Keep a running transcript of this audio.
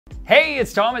Hey,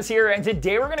 it's Thomas here, and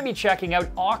today we're going to be checking out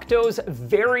Octo's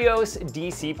VarioS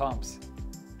DC Pumps.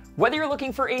 Whether you're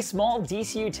looking for a small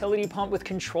DC utility pump with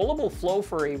controllable flow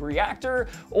for a reactor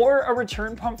or a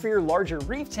return pump for your larger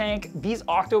reef tank, these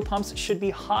Octo pumps should be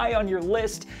high on your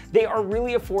list. They are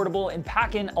really affordable and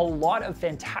pack in a lot of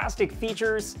fantastic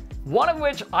features, one of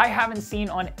which I haven't seen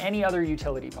on any other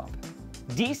utility pump.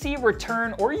 DC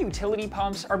return or utility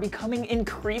pumps are becoming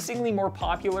increasingly more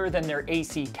popular than their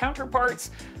AC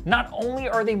counterparts. Not only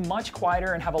are they much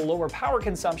quieter and have a lower power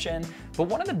consumption, but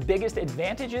one of the biggest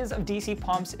advantages of DC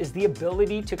pumps is the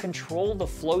ability to control the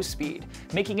flow speed,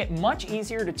 making it much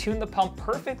easier to tune the pump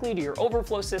perfectly to your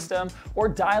overflow system or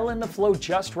dial in the flow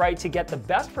just right to get the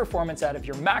best performance out of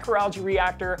your macroalgae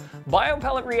reactor,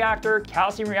 biopellet reactor,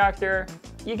 calcium reactor.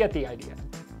 You get the idea.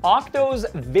 Octo's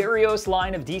VarioS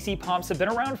line of DC pumps have been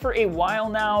around for a while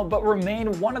now, but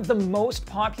remain one of the most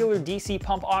popular DC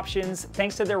pump options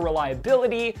thanks to their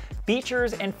reliability,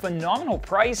 features, and phenomenal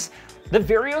price. The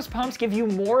VarioS pumps give you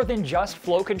more than just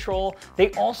flow control.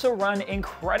 They also run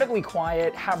incredibly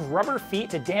quiet, have rubber feet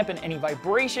to dampen any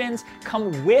vibrations,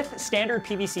 come with standard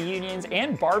PVC unions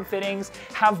and barb fittings,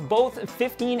 have both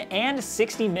 15 and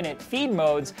 60-minute feed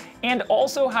modes, and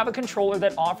also have a controller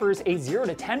that offers a 0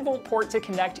 to 10 volt port to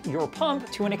connect your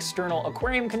pump to an external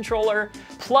aquarium controller,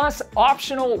 plus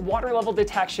optional water level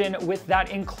detection with that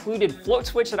included float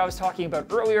switch that I was talking about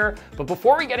earlier. But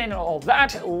before we get into all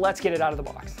that, let's get it out of the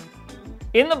box.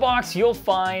 In the box, you'll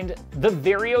find the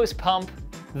VarioS pump,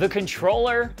 the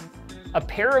controller, a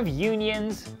pair of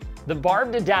unions, the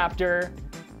barbed adapter,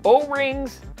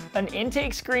 O-rings, an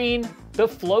intake screen, the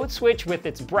float switch with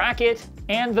its bracket,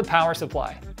 and the power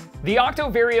supply. The Octo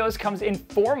VarioS comes in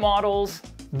 4 models,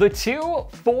 the 2,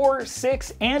 4,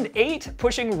 6, and 8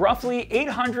 pushing roughly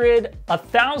 800,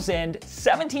 1,000,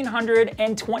 1,700,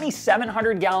 and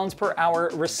 2,700 gallons per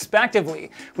hour respectively,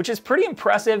 which is pretty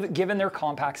impressive given their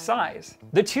compact size.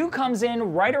 The 2 comes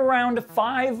in right around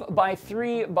 5 by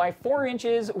 3 by 4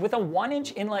 inches with a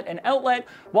 1-inch inlet and outlet,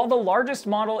 while the largest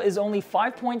model is only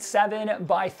 5.7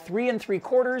 by 3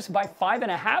 3/4 by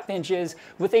 5.5 inches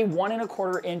with a 1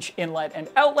 1/4 inch inlet and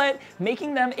outlet,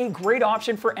 making them a great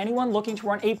option for anyone looking to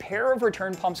run a pair of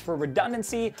return pumps for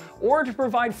redundancy or to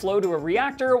provide flow to a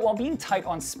reactor while being tight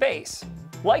on space.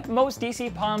 Like most DC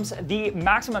pumps, the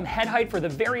maximum head height for the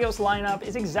VarioS lineup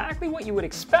is exactly what you would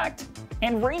expect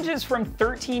and ranges from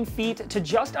 13 feet to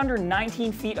just under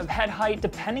 19 feet of head height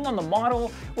depending on the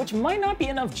model, which might not be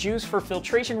enough juice for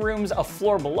filtration rooms a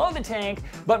floor below the tank,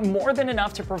 but more than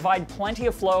enough to provide plenty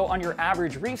of flow on your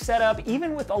average reef setup,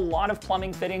 even with a lot of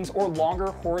plumbing fittings or longer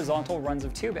horizontal runs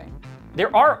of tubing.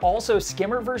 There are also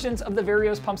skimmer versions of the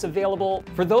VarioS pumps available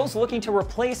for those looking to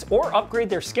replace or upgrade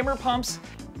their skimmer pumps.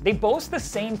 They boast the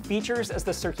same features as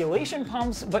the circulation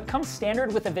pumps, but come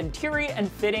standard with a venturi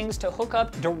and fittings to hook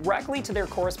up directly to their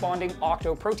corresponding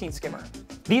Octo protein skimmer.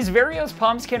 These VarioS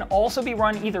pumps can also be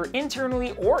run either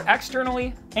internally or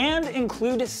externally and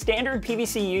include standard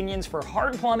PVC unions for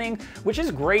hard plumbing, which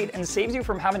is great and saves you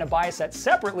from having to buy a set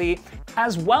separately,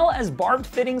 as well as barbed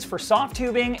fittings for soft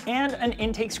tubing and an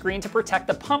intake screen to protect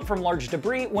the pump from large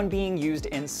debris when being used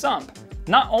in sump.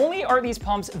 Not only are these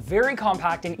pumps very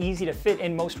compact and easy to fit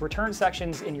in most return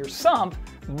sections in your sump,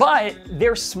 but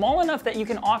they're small enough that you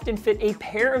can often fit a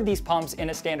pair of these pumps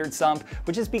in a standard sump,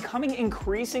 which is becoming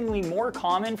increasingly more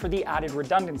common for the added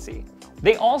redundancy.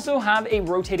 They also have a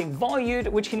rotating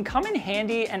volute, which can come in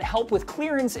handy and help with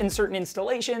clearance in certain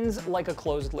installations like a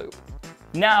closed loop.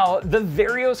 Now, the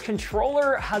VarioS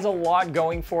controller has a lot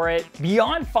going for it.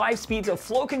 Beyond 5 speeds of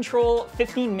flow control,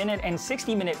 15-minute and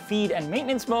 60-minute feed and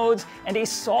maintenance modes, and a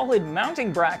solid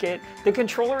mounting bracket, the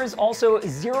controller is also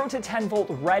 0 to 10 volt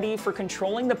ready for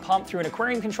controlling the pump through an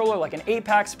aquarium controller like an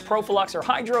Apex, Profilux, or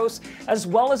Hydros, as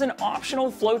well as an optional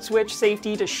float switch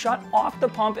safety to shut off the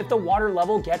pump if the water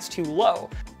level gets too low.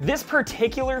 This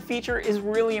particular feature is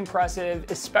really impressive,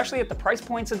 especially at the price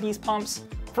points of these pumps.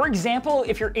 For example,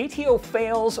 if your ATO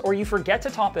fails or you forget to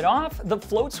top it off, the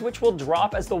float switch will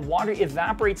drop as the water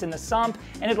evaporates in the sump,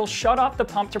 and it'll shut off the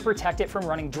pump to protect it from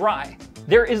running dry.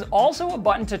 There is also a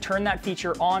button to turn that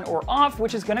feature on or off,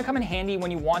 which is going to come in handy when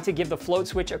you want to give the float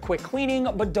switch a quick cleaning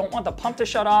but don't want the pump to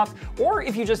shut off, or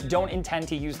if you just don't intend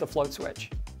to use the float switch.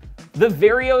 The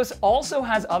VarioS also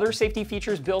has other safety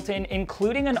features built in,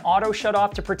 including an auto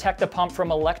shutoff to protect the pump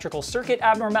from electrical circuit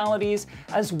abnormalities,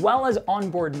 as well as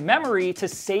onboard memory to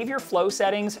save your flow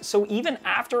settings, so even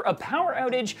after a power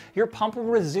outage, your pump will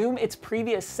resume its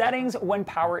previous settings when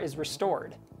power is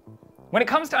restored. When it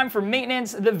comes time for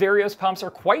maintenance, the VarioS pumps are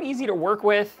quite easy to work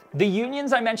with. The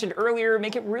unions I mentioned earlier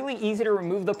make it really easy to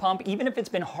remove the pump even if it's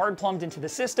been hard plumbed into the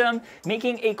system,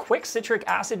 making a quick citric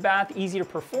acid bath easy to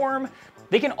perform.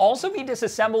 They can also be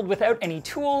disassembled without any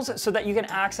tools so that you can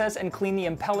access and clean the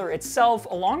impeller itself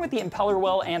along with the impeller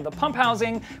well and the pump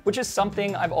housing, which is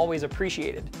something I've always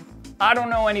appreciated. I don't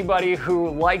know anybody who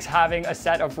likes having a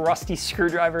set of rusty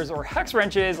screwdrivers or hex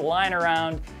wrenches lying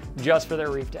around just for their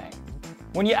reef tank.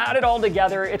 When you add it all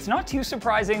together, it's not too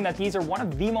surprising that these are one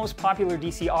of the most popular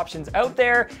DC options out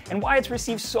there and why it's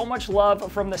received so much love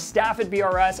from the staff at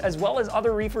BRS as well as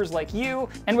other reefers like you,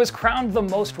 and was crowned the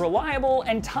most reliable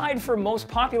and tied for most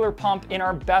popular pump in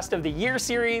our Best of the Year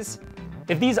series.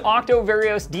 If these Octo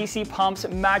VarioS DC pumps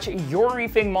match your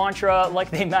reefing mantra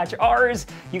like they match ours,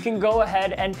 you can go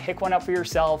ahead and pick one up for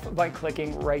yourself by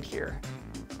clicking right here.